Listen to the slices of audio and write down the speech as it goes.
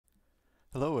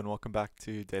Hello and welcome back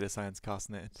to Data Science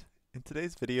CastNet. In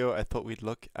today's video, I thought we'd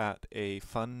look at a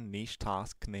fun niche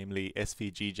task, namely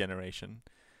SVG generation,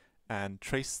 and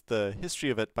trace the history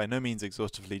of it by no means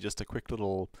exhaustively, just a quick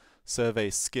little survey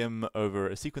skim over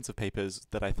a sequence of papers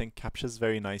that I think captures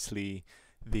very nicely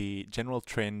the general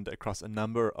trend across a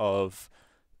number of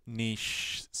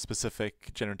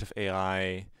niche-specific generative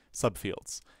AI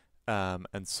subfields.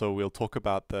 And so we'll talk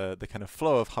about the kind of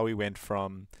flow of how we went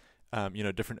from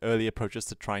different early approaches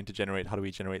to trying to generate how do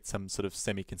we generate some sort of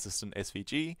semi-consistent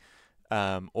SVG,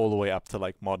 all the way up to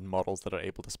like modern models that are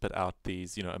able to spit out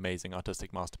these amazing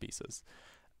artistic masterpieces.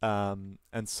 And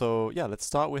so yeah, let's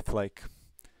start with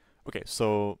okay,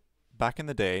 so back in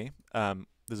the day,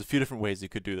 there's a few different ways you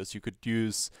could do this. You could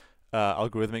use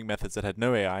algorithmic methods that had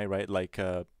no AI, right? Like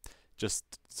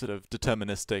just sort of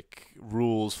deterministic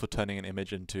rules for turning an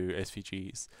image into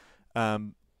SVGs.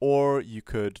 Or you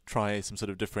could try some sort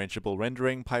of differentiable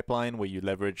rendering pipeline where you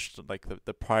leveraged like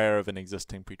the prior of an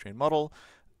existing pre-trained model.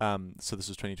 So this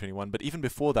was 2021. But even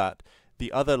before that,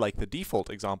 the other, like the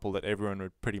default example that everyone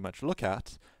would pretty much look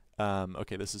at,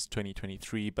 okay, this is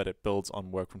 2023, but it builds on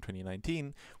work from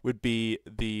 2019, would be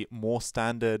the more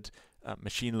standard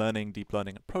machine learning, deep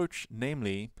learning approach,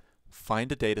 namely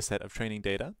find a data set of training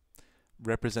data,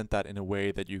 represent that in a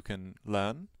way that you can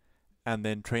learn, and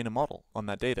then train a model on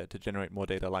that data to generate more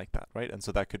data like that, right? And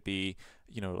so that could be,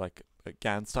 like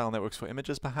GAN-style networks for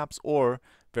images perhaps, or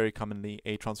very commonly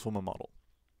a transformer model.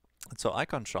 And so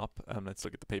Icon Shop, let's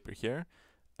look at the paper here.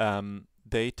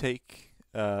 They take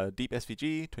Deep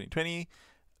SVG 2020,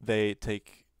 they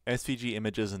take SVG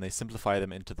images and they simplify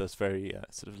them into this very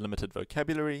sort of limited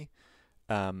vocabulary,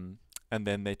 and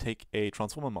then they take a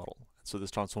transformer model. So this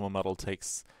transformer model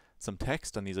takes some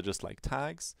text, and these are just like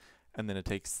tags, and then it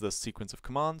takes the sequence of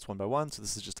commands one by one. So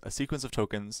this is just a sequence of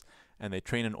tokens, and they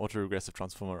train an autoregressive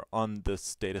transformer on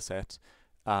this data set,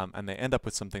 and they end up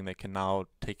with something that can now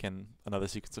take in another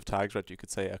sequence of tags, right? You could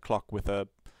say a clock with a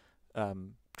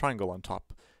triangle on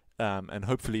top, and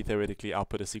hopefully theoretically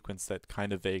output a sequence that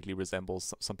kind of vaguely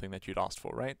resembles something that you'd asked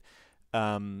for, right?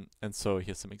 And so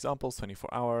here's some examples: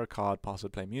 24-hour, card,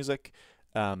 password, play music.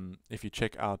 If you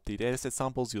check out the dataset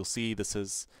samples, you'll see this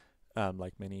is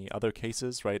like many other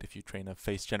cases, right? If you train a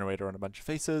face generator on a bunch of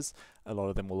faces, a lot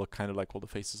of them will look kind of like all the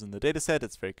faces in the dataset.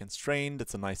 It's very constrained.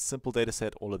 It's a nice, simple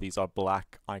dataset. All of these are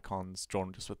black icons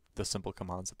drawn just with the simple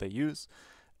commands that they use.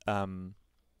 And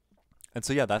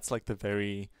so yeah, that's like the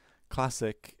very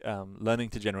classic learning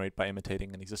to generate by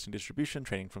imitating an existing distribution,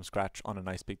 training from scratch on a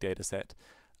nice big dataset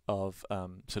of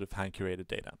sort of hand-curated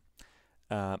data.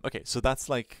 Okay, so that's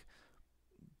like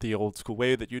the old school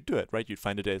way that you'd do it, right? You'd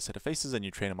find a data set of faces and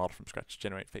you train a model from scratch to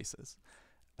generate faces.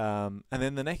 And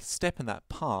then the next step in that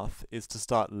path is to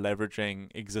start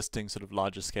leveraging existing sort of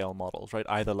larger scale models, right?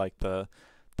 Either like the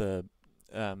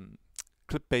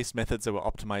clip-based methods that were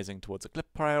optimizing towards a clip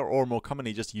prior, or more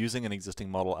commonly just using an existing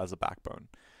model as a backbone.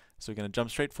 So we're going to jump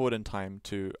straight forward in time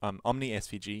to Omni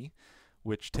SVG,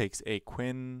 which takes a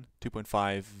Qwen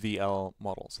 2.5 VL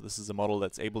model. So this is a model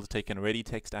that's able to take in already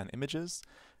text and images,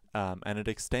 and it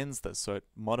extends this. So it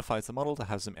modifies the model to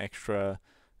have some extra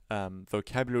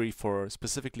vocabulary for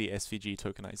specifically SVG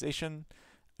tokenization.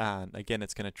 And again,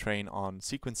 it's going to train on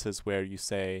sequences where you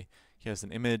say, here's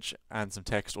an image and some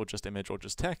text, or just image or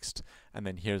just text. And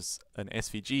then here's an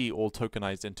SVG all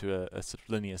tokenized into a sort of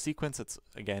linear sequence. It's,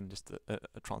 again, just a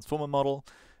transformer model.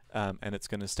 And it's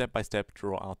going to step-by-step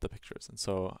draw out the pictures. And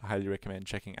so I highly recommend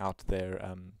checking out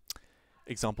their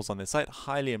examples on their site.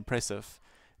 Highly impressive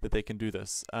that they can do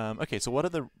this. Okay, so what are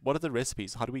the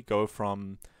recipes? How do we go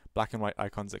from black and white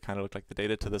icons that kind of look like the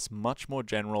data to this much more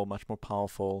general, much more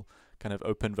powerful kind of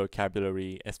open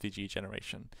vocabulary SVG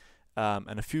generation?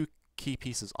 And a few key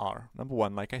pieces are, number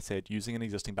one, like I said, using an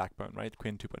existing backbone, right?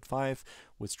 Qwen 2.5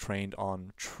 was trained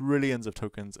on trillions of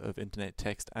tokens of internet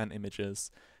text and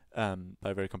images by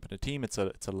a very competent team. It's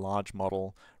a large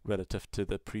model relative to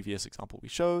the previous example we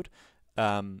showed.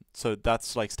 So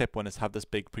that's like step one, is have this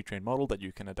big pre-trained model that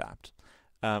you can adapt.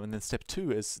 And then step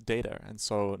two is data. And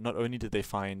so not only did they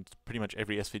find pretty much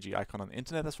every SVG icon on the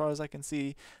internet as far as I can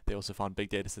see, they also found big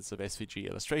data sets of SVG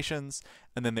illustrations,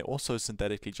 and then they also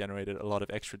synthetically generated a lot of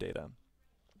extra data.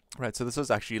 Right, so this was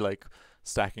actually like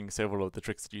stacking several of the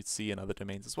tricks that you'd see in other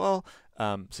domains as well.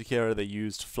 So here they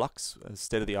used Flux, a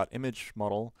state-of-the-art image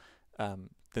model,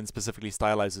 then specifically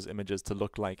stylizes images to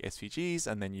look like SVGs,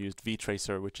 and then used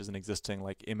vTracer, which is an existing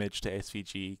like image to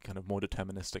SVG kind of more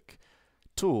deterministic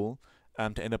tool,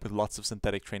 to end up with lots of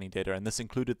synthetic training data. And this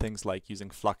included things like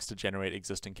using Flux to generate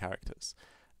existing characters.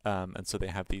 And so they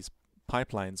have these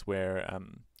pipelines where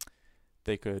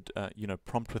they could you know,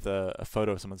 prompt with a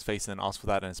photo of someone's face and then ask for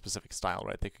that in a specific style,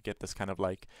 right? They could get this kind of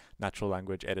like natural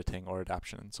language editing or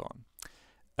adaptation and so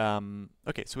on.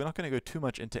 Okay, so we're not going to go too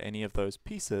much into any of those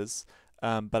pieces,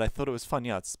 but I thought it was fun.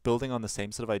 Yeah, it's building on the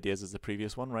same sort of ideas as the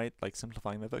previous one, right? Like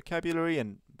simplifying the vocabulary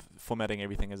and formatting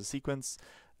everything as a sequence,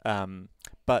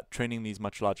 but training these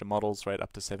much larger models, right,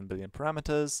 up to 7 billion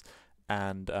parameters,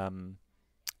 and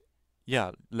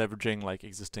yeah, leveraging like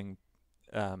existing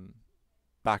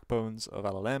backbones of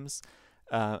LLMs.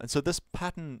 And so this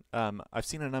pattern, I've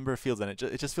seen in a number of fields, and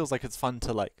it just feels like it's fun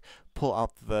to like pull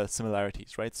out the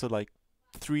similarities, right? So like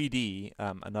 3D,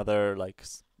 another like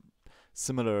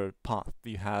similar path.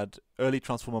 You had early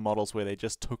transformer models where they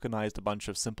just tokenized a bunch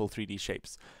of simple 3D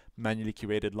shapes, manually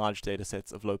curated large data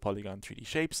sets of low polygon 3D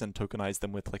shapes and tokenized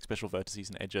them with like special vertices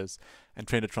and edges and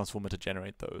trained a transformer to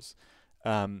generate those.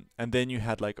 And then you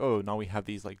had like, oh, now we have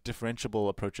these like differentiable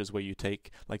approaches where you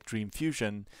take like Dream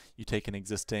Fusion, you take an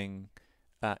existing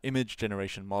image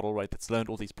generation model, right, that's learned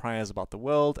all these priors about the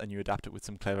world, and you adapt it with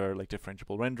some clever like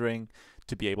differentiable rendering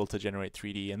to be able to generate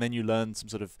 3D, and then you learn some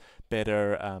sort of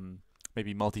better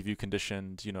maybe multi-view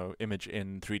conditioned, you know, image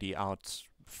in 3D out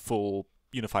full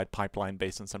unified pipeline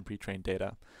based on some pre-trained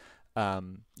data.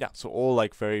 Yeah, so all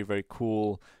like very, very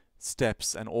cool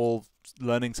steps and all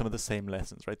learning some of the same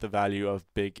lessons, right? The value of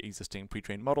big existing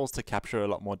pre-trained models to capture a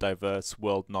lot more diverse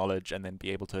world knowledge and then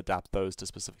be able to adapt those to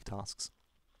specific tasks.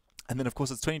 And then, of course,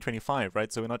 it's 2025,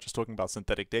 right? So we're not just talking about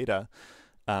synthetic data.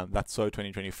 That's so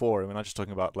 2024. And we're not just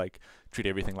talking about like treat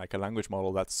everything like a language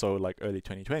model. That's so like early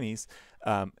 2020s.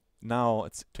 Now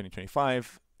it's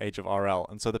 2025, age of RL.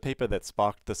 And so the paper that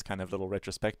sparked this kind of little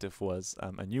retrospective was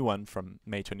a new one from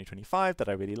May 2025 that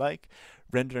I really like,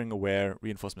 rendering aware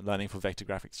reinforcement learning for vector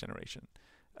graphics generation.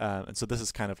 And so this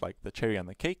is kind of like the cherry on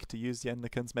the cake, to use Jan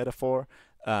LeCun's metaphor.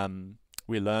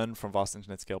 We learn from vast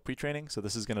internet scale pre-training. So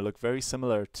this is going to look very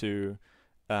similar to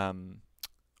Omni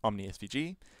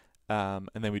SVG. And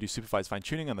then we do supervised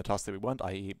fine-tuning on the tasks that we want,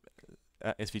 i.e.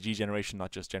 SVG generation,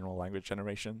 not just general language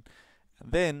generation.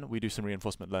 And then we do some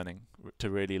reinforcement learning to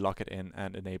really lock it in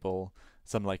and enable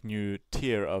some like new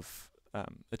tier of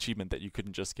achievement that you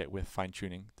couldn't just get with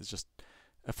fine-tuning. There's just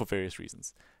for various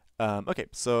reasons. Okay,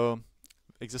 so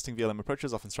existing VLM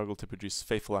approaches often struggle to produce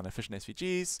faithful and efficient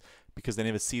SVGs because they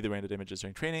never see the rendered images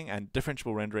during training, and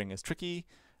differentiable rendering is tricky,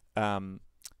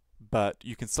 but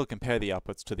you can still compare the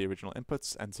outputs to the original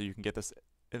inputs, and so you can get this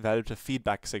evaluative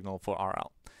feedback signal for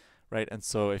RL, right? And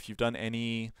so if you've done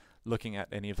any looking at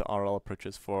any of the RL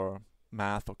approaches for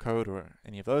math or code or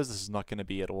any of those, this is not going to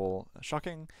be at all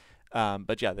shocking.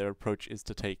 But yeah, their approach is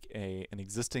to take an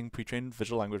existing pre-trained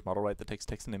visual language model, right, that takes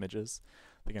text and images.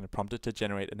 They're going to prompt it to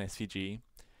generate an SVG,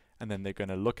 and then they're going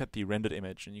to look at the rendered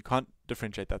image, and you can't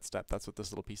differentiate that step. That's what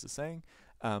this little piece is saying.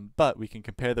 But we can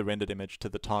compare the rendered image to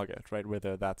the target, right,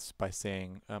 whether that's by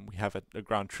saying we have a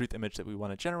ground truth image that we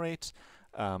want to generate,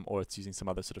 or it's using some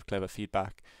other sort of clever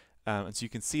feedback. And so you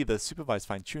can see the supervised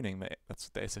fine-tuning, that's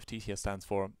what the SFT here stands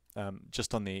for,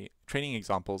 just on the training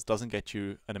examples doesn't get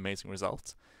you an amazing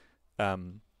result.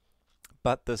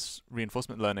 But this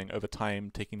reinforcement learning over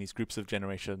time, taking these groups of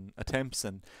generation attempts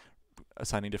and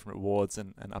assigning different rewards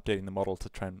and updating the model to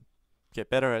try and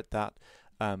get better at that,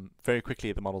 very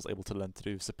quickly the model's able to learn to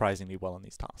do surprisingly well on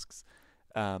these tasks.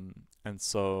 And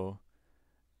so,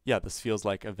 yeah, this feels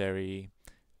like a very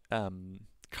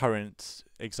current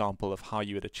example of how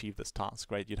you would achieve this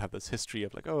task, right? You'd have this history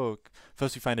of like, oh,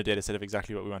 first we find a data set of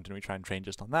exactly what we want and we try and train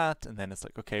just on that, and then it's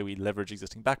like, okay, we leverage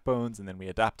existing backbones and then we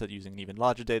adapt it using an even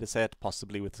larger data set,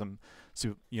 possibly with some,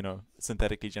 you know,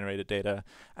 synthetically generated data.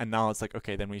 And now it's like,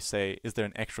 okay, then we say, is there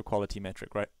an extra quality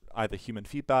metric, right? Either human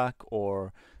feedback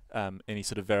or any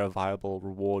sort of verifiable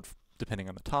reward depending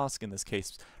on the task. In this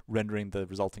case, rendering the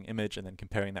resulting image and then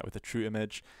comparing that with a true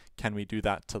image. Can we do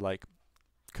that to like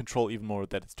control even more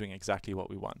that it's doing exactly what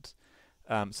we want?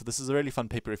 So this is a really fun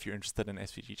paper if you're interested in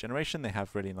SVG generation. They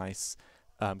have really nice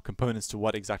components to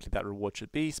what exactly that reward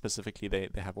should be. Specifically, they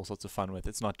have all sorts of fun with.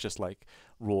 It's not just like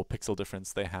raw pixel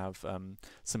difference. They have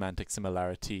semantic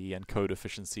similarity and code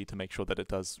efficiency to make sure that it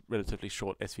does relatively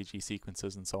short SVG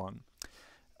sequences and so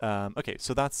on. Okay,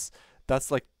 so that's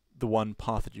like the one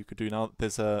path that you could do. Now,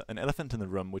 there's an elephant in the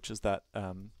room, which is that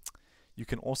you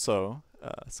can also,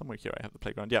 somewhere here I have the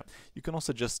playground, yeah, you can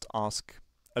also just ask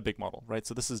a big model, right?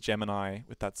 So this is Gemini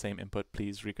with that same input,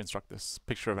 please reconstruct this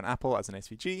picture of an apple as an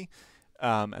SVG,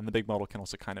 and the big model can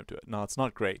also kind of do it. Now, it's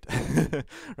not great,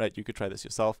 right? You could try this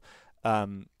yourself,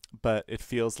 but it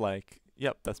feels like,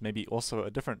 yep, that's maybe also a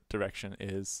different direction,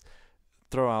 is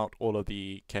throw out all of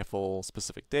the careful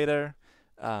specific data,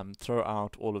 throw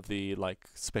out all of the like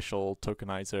special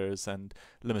tokenizers and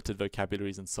limited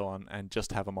vocabularies and so on, and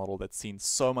just have a model that's seen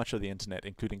so much of the internet,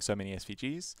 including so many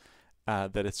SVGs,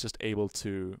 that it's just able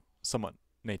to somewhat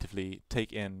natively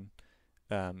take in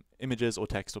images or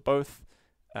text or both,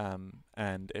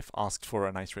 and if asked for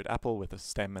a nice red apple with a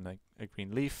stem and a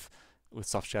green leaf with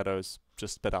soft shadows,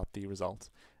 just spit out the result.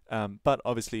 But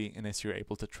obviously, unless you're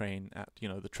able to train at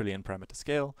the trillion parameter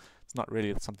scale, it's not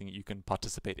really something you can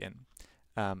participate in.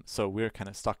 So we're kind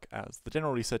of stuck as the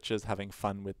general researchers having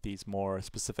fun with these more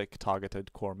specific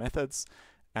targeted core methods,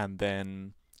 and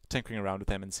then tinkering around with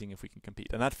them and seeing if we can compete.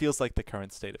 And that feels like the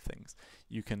current state of things.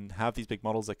 You can have these big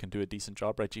models that can do a decent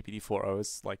job, right? GPT-4o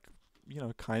is like,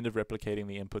 kind of replicating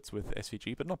the inputs with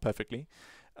SVG, but not perfectly.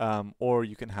 Or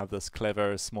you can have this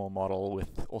clever small model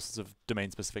with all sorts of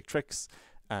domain-specific tricks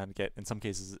and get, in some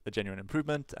cases, a genuine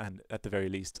improvement, and at the very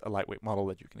least, a lightweight model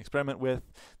that you can experiment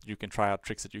with. You can try out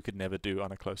tricks that you could never do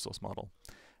on a closed source model.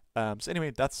 So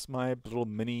anyway, that's my little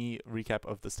mini recap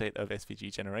of the state of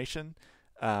SVG generation.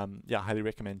 Yeah, I highly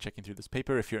recommend checking through this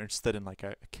paper if you're interested in like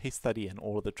a case study and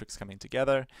all of the tricks coming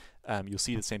together. You'll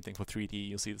see the same thing for 3D.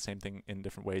 You'll see the same thing in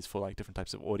different ways for like different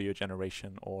types of audio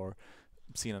generation or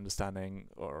scene understanding,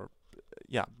 or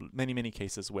yeah, many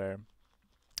cases where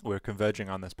we're converging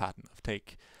on this pattern of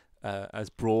take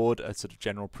as broad a sort of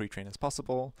general pre-train as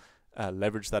possible,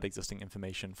 leverage that existing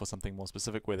information for something more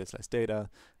specific where there's less data,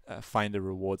 find a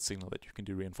reward signal that you can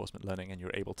do reinforcement learning, and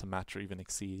you're able to match or even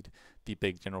exceed the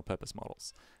big general purpose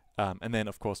models. And then,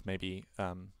 of course, maybe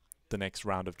the next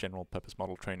round of general purpose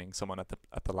model training, someone at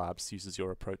the labs uses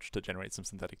your approach to generate some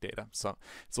synthetic data. So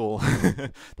it's all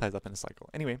ties up in a cycle.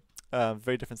 Anyway,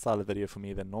 very different style of video for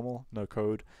me than normal, no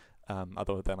code.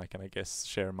 Other than I can, I guess,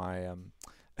 share my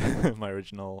my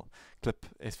original clip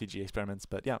SVG experiments.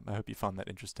 But yeah, I hope you found that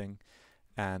interesting,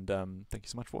 and thank you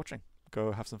so much for watching.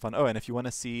 Go have some fun. Oh, and if you want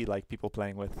to see like people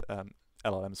playing with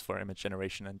LLMs for image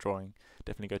generation and drawing,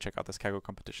 definitely go check out this Kaggle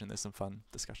competition. There's some fun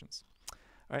discussions.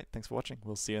 All right, thanks for watching.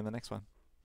 We'll see you in the next one.